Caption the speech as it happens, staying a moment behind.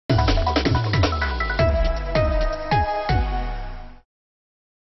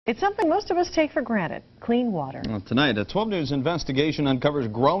It's something most of us take for granted, clean water. Well, tonight, a 12 News investigation uncovers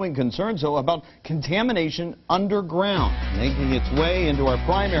growing concerns, though, about contamination underground, making its way into our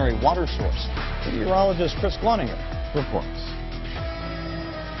primary water source. Meteorologist Chris Gloninger reports.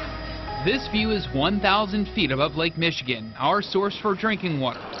 This view is 1,000 feet above Lake Michigan, our source for drinking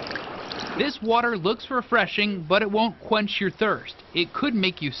water. This water looks refreshing, but it won't quench your thirst. It could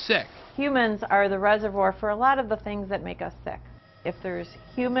make you sick. Humans are the reservoir for a lot of the things that make us sick. If there's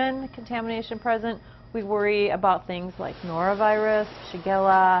human contamination present, we worry about things like norovirus,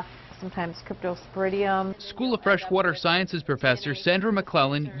 Shigella, sometimes cryptosporidium. School of Freshwater Sciences professor Sandra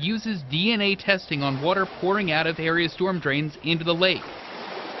McClellan uses DNA testing on water pouring out of area storm drains into the lake.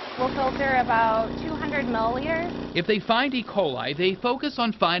 We'll filter about 200 milliliters. If they find E. coli, they focus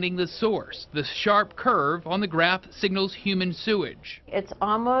on finding the source. The sharp curve on the graph signals human sewage. It's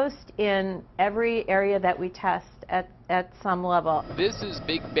almost in every area that we test at some level. This is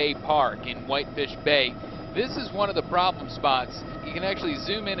Big Bay Park in Whitefish Bay. This is one of the problem spots. You can actually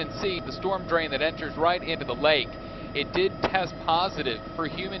zoom in and see the storm drain that enters right into the lake. It did test positive for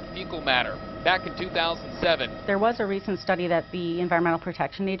human fecal matter back in 2007. There was a recent study that the Environmental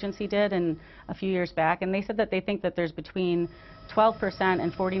Protection Agency did a few years back, and they said that they think that there's between 12%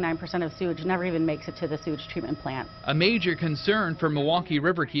 and 49% of sewage never even makes it to the sewage treatment plant. A major concern for Milwaukee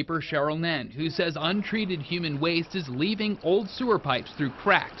riverkeeper Cheryl Nen, who says untreated human waste is leaving old sewer pipes through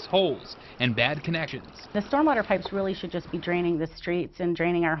cracks, holes, and bad connections. The stormwater pipes really should just be draining the streets and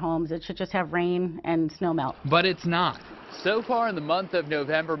draining our homes. It should just have rain and snow melt. But it's not. So far in the month of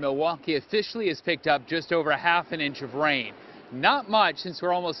November, Milwaukee officially has picked up just over ½ an inch of rain. Not much since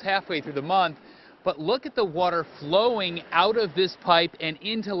we're almost halfway through the month, but look at the water flowing out of this pipe and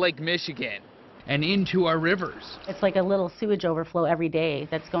into Lake Michigan and into our rivers. It's like a little sewage overflow every day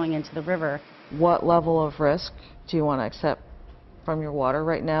that's going into the river. What level of risk do you want to accept from your water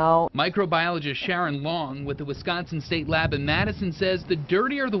right now? Microbiologist Sharon Long with the Wisconsin State Lab in Madison says the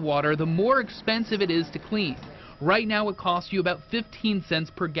dirtier the water, the more expensive it is to clean. Right now it costs you about 15 cents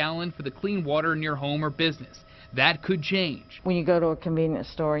per gallon for the clean water in your home or business. That could change. When you go to a convenience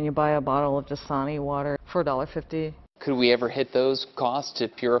store and you buy a bottle of Dasani water for $1.50. Could we ever hit those costs to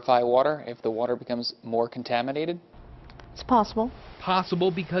purify water if the water becomes more contaminated? It's possible. Possible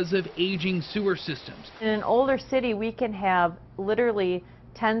because of aging sewer systems. In an older city, we can have literally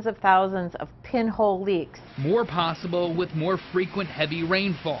tens of thousands of pinhole leaks. More possible with more frequent heavy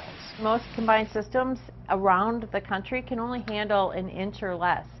rainfalls. Most combined systems around the country can only handle an inch or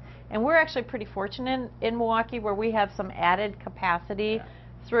less. And we're actually pretty fortunate in Milwaukee where we have some added capacity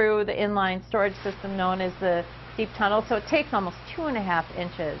through the inline storage system known as the deep tunnel, so it takes almost 2.5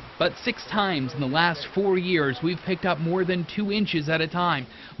 inches. But 6 times in the last 4 years, we've picked up more than 2 inches at a time.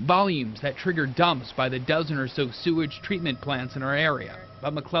 Volumes that trigger dumps by the dozen or so sewage treatment plants in our area.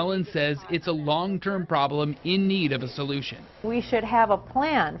 But McClellan says it's a long-term problem in need of a solution. We should have a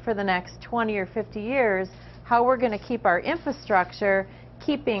plan for the next 20 or 50 years how we're going to keep our infrastructure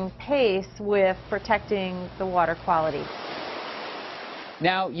keeping pace with protecting the water quality.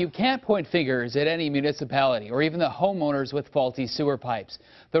 Now, you can't point fingers at any municipality or even the homeowners with faulty sewer pipes.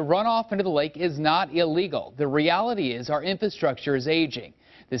 The runoff into the lake is not illegal. The reality is our infrastructure is aging.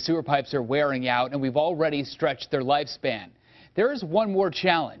 The sewer pipes are wearing out and we've already stretched their lifespan. There is one more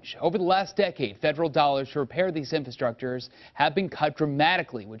challenge. Over the last decade, federal dollars to repair these infrastructures have been cut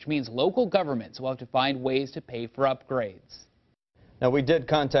dramatically, which means local governments will have to find ways to pay for upgrades. Now, we did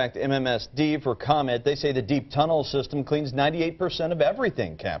contact MMSD for comment. They say the deep tunnel system cleans 98% of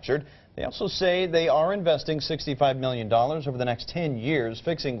everything captured. They also say they are investing $65 million over the next 10 years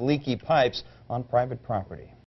fixing leaky pipes on private property.